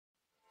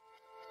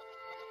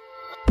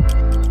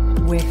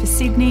We're for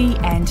Sydney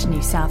and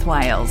New South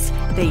Wales.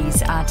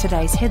 These are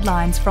today's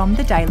headlines from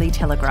the Daily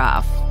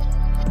Telegraph.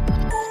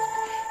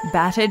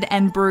 Battered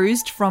and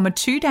bruised from a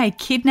 2-day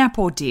kidnap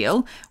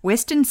ordeal,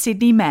 Western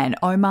Sydney man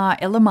Omar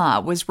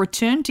Elamar was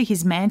returned to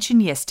his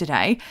mansion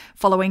yesterday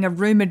following a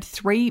rumoured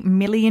 $3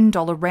 million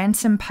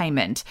ransom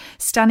payment.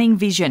 Stunning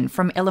vision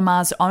from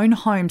Elamar's own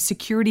home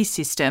security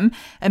system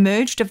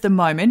emerged of the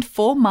moment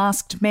 4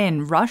 masked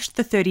men rushed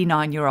the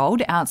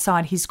 39-year-old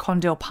outside his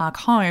Condell Park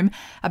home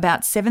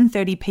about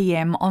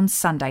 7:30pm on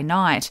Sunday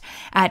night.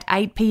 At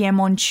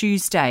 8pm on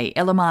Tuesday,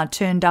 Elamar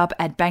turned up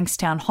at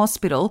Bankstown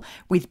Hospital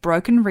with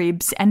broken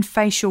ribs and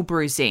facial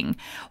bruising.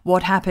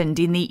 What happened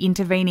in the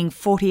intervening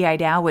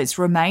 48 hours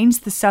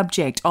remains the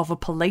subject of a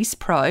police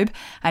probe,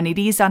 and it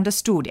is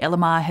understood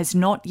Elamar has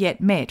not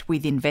yet met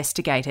with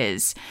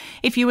investigators.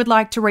 If you would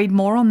like to read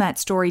more on that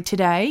story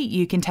today,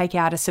 you can take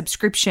out a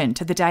subscription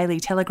to the Daily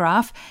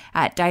Telegraph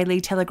at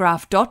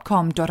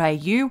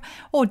dailytelegraph.com.au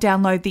or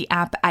download the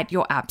app at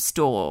your app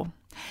store.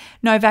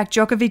 Novak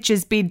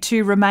Djokovic's bid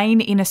to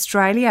remain in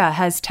Australia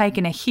has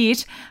taken a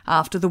hit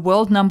after the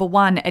world number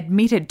one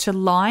admitted to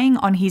lying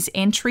on his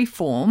entry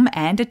form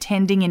and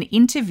attending an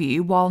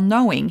interview while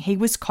knowing he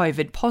was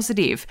COVID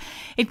positive.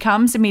 It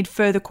comes amid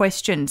further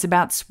questions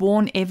about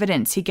sworn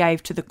evidence he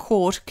gave to the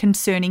court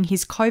concerning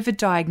his COVID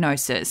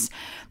diagnosis.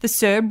 The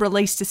Serb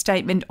released a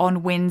statement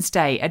on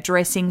Wednesday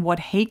addressing what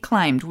he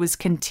claimed was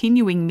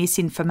continuing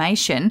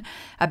misinformation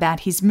about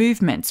his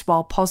movements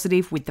while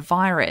positive with the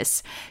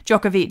virus.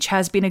 Djokovic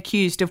has been accused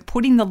of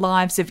putting the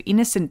lives of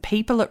innocent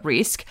people at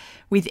risk,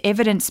 with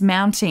evidence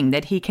mounting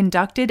that he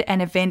conducted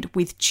an event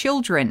with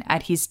children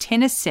at his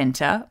tennis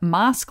centre,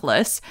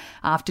 maskless,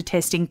 after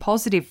testing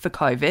positive for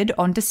COVID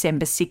on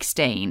December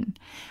 16.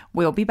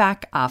 We'll be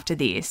back after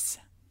this.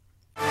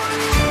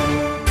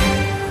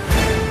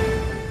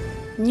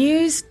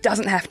 News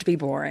doesn't have to be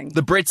boring.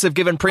 The Brits have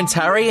given Prince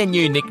Harry a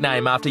new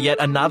nickname after yet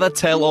another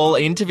tell-all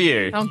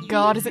interview. Oh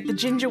God, is it the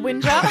Ginger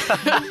Whinger?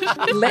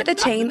 Let the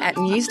team at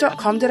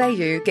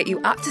news.com.au get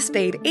you up to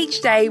speed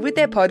each day with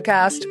their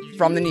podcast,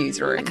 From the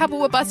Newsroom. A couple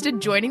were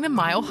busted joining the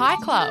Mile High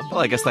Club.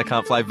 Well, I guess they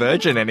can't fly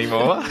Virgin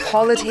anymore.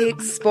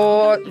 Politics,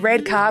 sport,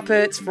 red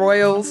carpets,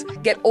 royals.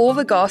 Get all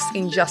the goss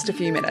in just a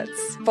few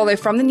minutes. Follow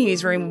From the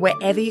Newsroom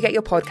wherever you get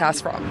your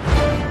podcast from.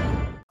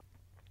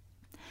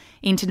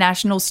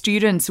 International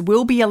students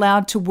will be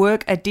allowed to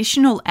work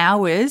additional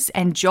hours,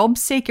 and job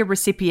seeker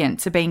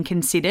recipients are being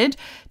considered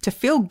to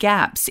fill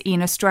gaps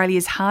in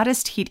Australia's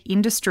hardest hit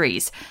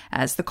industries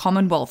as the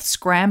Commonwealth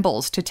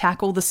scrambles to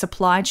tackle the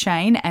supply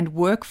chain and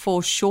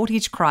workforce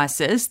shortage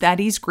crisis that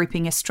is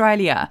gripping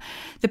Australia.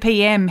 The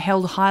PM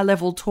held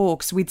high-level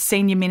talks with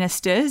senior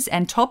ministers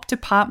and top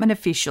department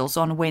officials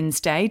on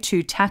Wednesday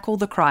to tackle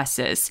the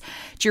crisis.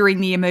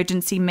 During the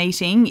emergency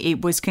meeting,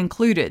 it was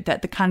concluded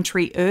that the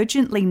country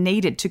urgently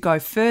needed to go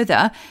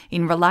further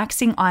in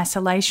relaxing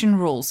isolation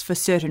rules for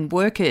certain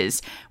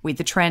workers, with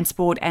the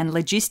transport and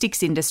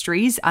logistics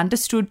industries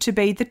understood to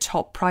be the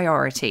top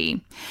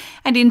priority.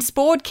 And in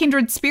sport,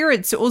 kindred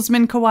spirits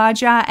Usman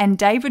Khawaja and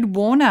David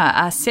Warner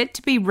are set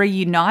to be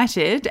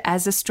reunited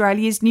as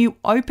Australia's new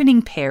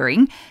opening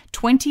pairing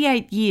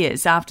 28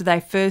 years after they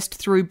first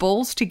threw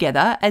balls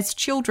together as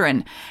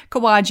children.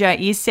 Khawaja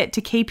is set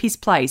to keep his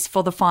place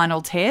for the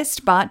final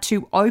test, but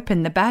to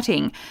open the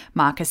batting.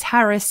 Marcus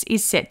Harris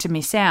is set to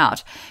miss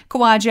out.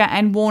 Khawaja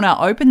and Warner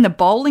opened the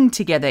bowling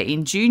together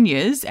in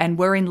juniors and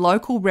were in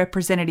local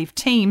representative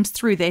teams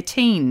through their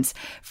teens.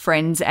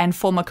 Friends and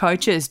former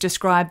coaches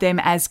describe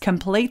them as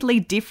completely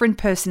different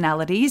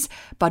personalities,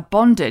 but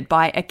bonded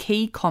by a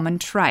key common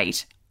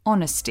trait: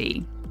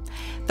 honesty.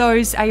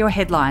 Those are your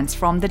headlines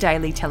from the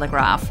Daily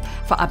Telegraph.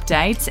 For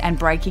updates and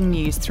breaking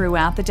news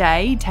throughout the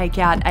day, take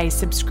out a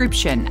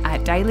subscription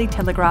at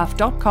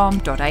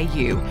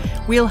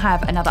dailytelegraph.com.au. We'll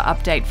have another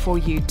update for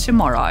you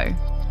tomorrow.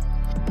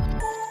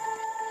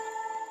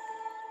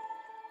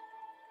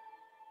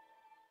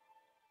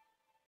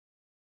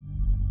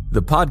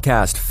 The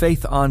podcast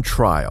Faith on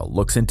Trial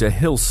looks into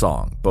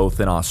Hillsong, both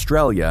in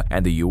Australia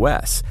and the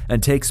US,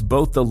 and takes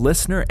both the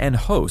listener and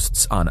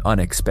hosts on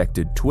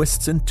unexpected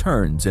twists and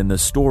turns in the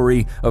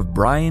story of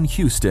Brian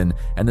Houston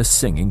and the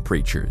Singing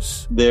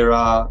Preachers. There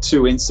are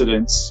 2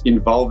 incidents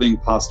involving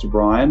Pastor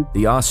Brian.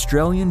 The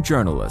Australian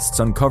journalists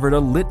uncovered a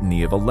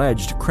litany of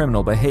alleged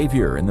criminal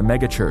behaviour in the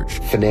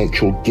megachurch.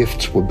 Financial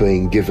gifts were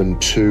being given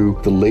to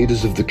the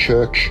leaders of the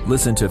church.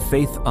 Listen to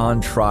Faith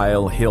on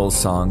Trial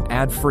Hillsong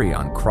ad-free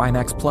on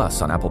Crimex Plus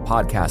on Apple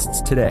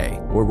Podcasts today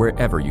or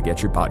wherever you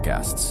get your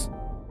podcasts.